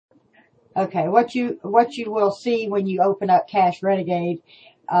Okay, what you will see when you open up Cache Renegade,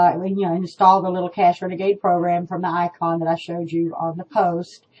 when you install the little Cache Renegade program from the icon that I showed you on the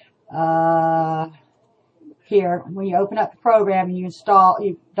post, here, when you open up the program and you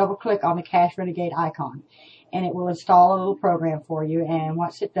double click on the Cache Renegade icon, and it will install a little program for you. And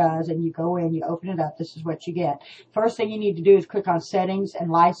once it does, and you go in, you open it up, this is what you get. First thing you need to do is click on Settings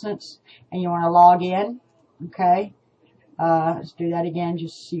and License, and you want to log in. Okay. Let's do that again,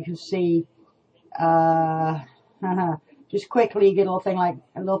 just so you can see. Just quickly, you get a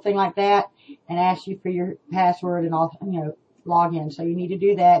little thing like that, and ask you for your password and all, log in. So you need to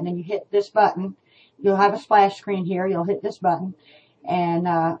do that, and then you hit this button. You'll have a splash screen here. You'll hit this button, and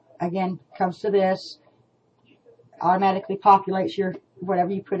again, comes to this. Automatically populates your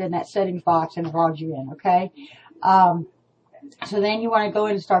whatever you put in that settings box, and it logs you in. Okay. So then you want to go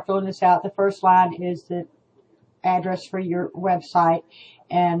in and start filling this out. The first line is the address for your website,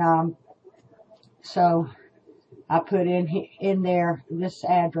 and so I put in there this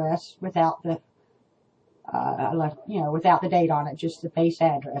address without the without the date on it, just the base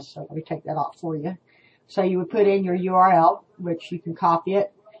address. So let me take that off for you. So you would put in your URL, which you can copy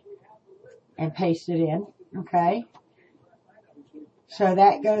it and paste it in. Okay. So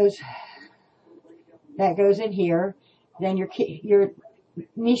that goes in here. Then your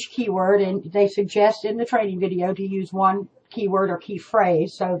niche keyword, and they suggest in the training video to use one keyword or key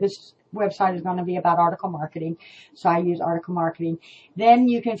phrase. So this website is going to be about article marketing, so I use article marketing. Then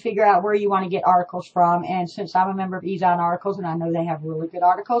you can figure out where you want to get articles from, and since I'm a member of eZine Articles and I know they have really good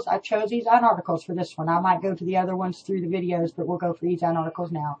articles, I chose eZine Articles for this one. I might go to the other ones through the videos, but we'll go for eZine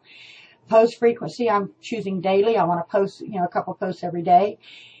Articles now. Post frequency, I'm choosing daily. I want to post, a couple posts every day.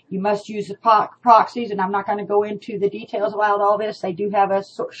 You must use the proxies, and I'm not going to go into the details about all this. They do have a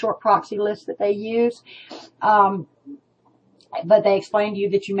short proxy list that they use. But they explain to you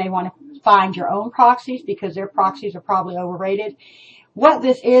that you may want to find your own proxies because their proxies are probably overrated. What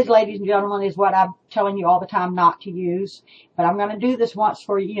this is, ladies and gentlemen, is what I'm telling you all the time not to use. But I'm going to do this once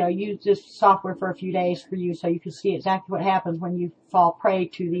for you, use this software for a few days for you so you can see exactly what happens when you fall prey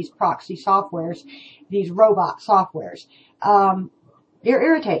to these proxy softwares, these robot softwares. They're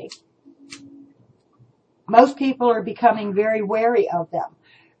irritating. Most people are becoming very wary of them.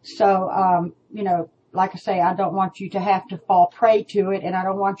 So, like I say, I don't want you to have to fall prey to it, and I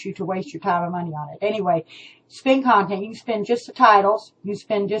don't want you to waste your time and money on it. Anyway, spin content. You can spin just the titles, you can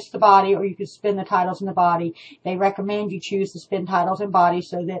spin just the body, or you can spin the titles and the body. They recommend you choose to spin titles and body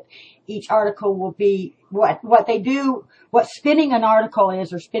so that each article will be what they do. What spinning an article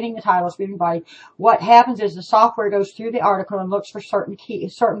is, or spinning the title, spinning the body, what happens is the software goes through the article and looks for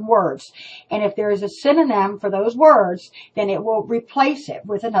certain words. And if there is a synonym for those words, then it will replace it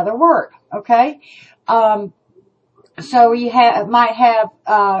with another word. Okay? So we might have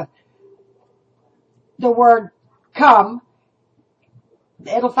the word come.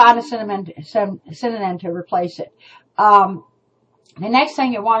 It'll find a synonym to replace it. The next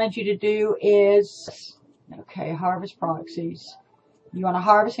thing it wanted you to do is, harvest proxies. You want to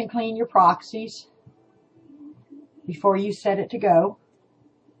harvest and clean your proxies before you set it to go.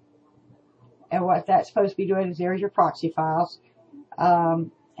 And what that's supposed to be doing is there's your proxy files.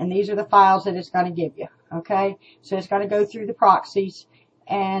 And these are the files that it's going to give you. Okay. So it's going to go through the proxies,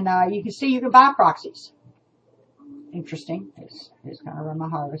 and you can see you can buy proxies. Interesting. It's going to run my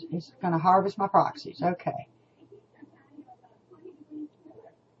harvest. It's going to harvest my proxies. Okay.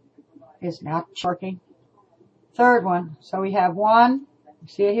 It's not working. Third one. So we have one.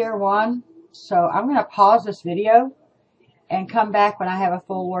 See it here? One. So I'm going to pause this video and come back when I have a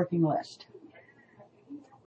full working list.